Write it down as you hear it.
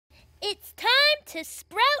It's time to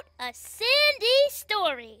sprout a Sandy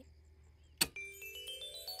story.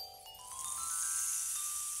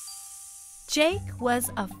 Jake was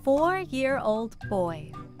a 4-year-old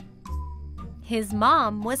boy. His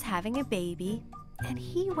mom was having a baby, and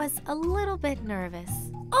he was a little bit nervous.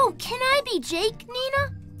 Oh, can I be Jake,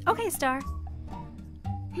 Nina? Okay, Star.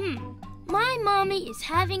 My mommy is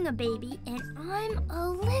having a baby, and I'm a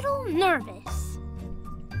little nervous.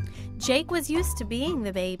 Jake was used to being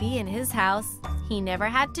the baby in his house. He never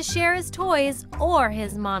had to share his toys or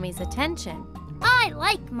his mommy's attention. I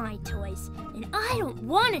like my toys, and I don't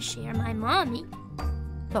want to share my mommy.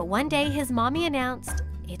 But one day his mommy announced,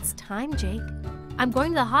 "It's time, Jake. I'm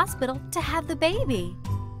going to the hospital to have the baby."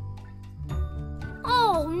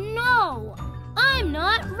 Oh no! I'm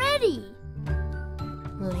not ready!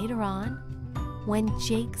 Later on, when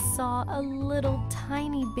Jake saw a little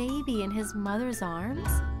tiny baby in his mother's arms,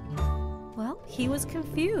 well, he was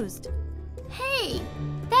confused. Hey,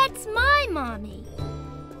 that's my mommy.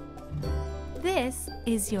 This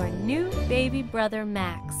is your new baby brother,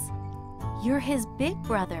 Max. You're his big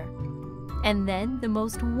brother. And then the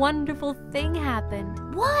most wonderful thing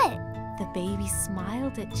happened. What? The baby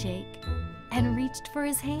smiled at Jake and reached for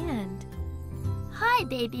his hand. Hi,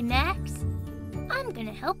 baby Max. I'm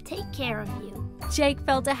gonna help take care of you. Jake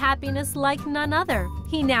felt a happiness like none other.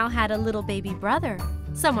 He now had a little baby brother,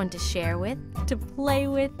 someone to share with, to play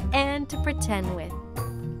with, and to pretend with.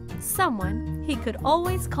 Someone he could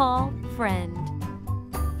always call friend.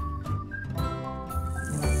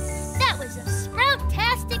 That was a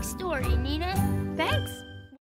sprout-tastic story, Nina. Thanks.